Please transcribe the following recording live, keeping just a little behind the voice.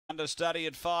Understudy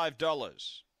at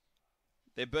 $5.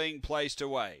 They're being placed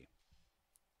away.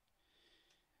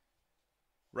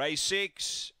 Race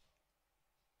 6.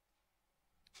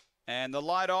 And the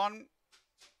light on.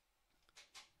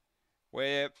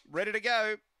 We're ready to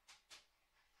go.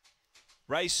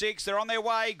 Race 6, they're on their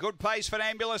way. Good pace.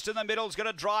 Funambulist in the middle is going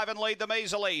to drive and lead them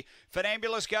easily.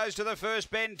 Funambulist goes to the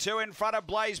first bend, 2 in front of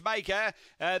Blazemaker.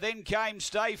 Then came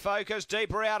Stay Focused,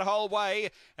 deeper out whole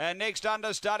way. Next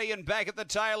Understudy and back at the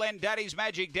tail end, Daddy's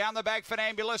Magic. Down the back,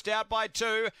 Funambulist out by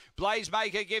 2.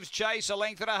 Blazemaker gives chase, a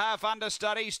length and a half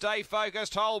Understudy. Stay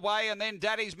Focused whole way, and then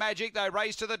Daddy's Magic. They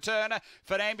race to the turn.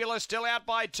 Funambulist still out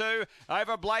by 2.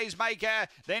 Over Blazemaker,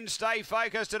 then Stay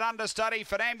Focused and Understudy.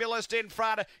 Funambulist in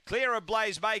front, clear of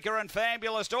Blazemaker and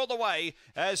Funambulist all the way.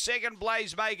 Second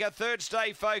Blazemaker, third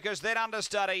Stay Focused, then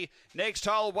Understudy. Next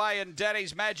whole way and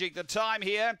Daddy's Magic. The time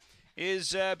here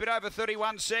is a bit over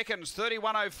 31 seconds.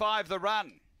 31.05 the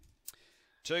run.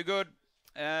 Too good.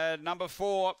 Number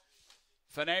 4,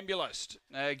 Funambulist,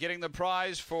 getting the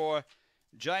prize for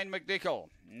Jane McNichol.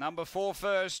 Number 4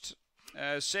 first.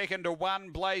 Second to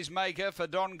 1, Blazemaker for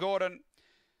Don Gordon.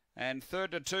 And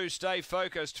third to 2, Stay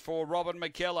Focused for Robin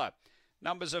McKellar.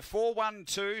 Numbers are 4, 1,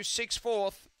 2, 6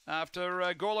 fourth after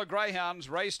Gawler Greyhounds,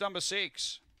 race number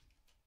 6.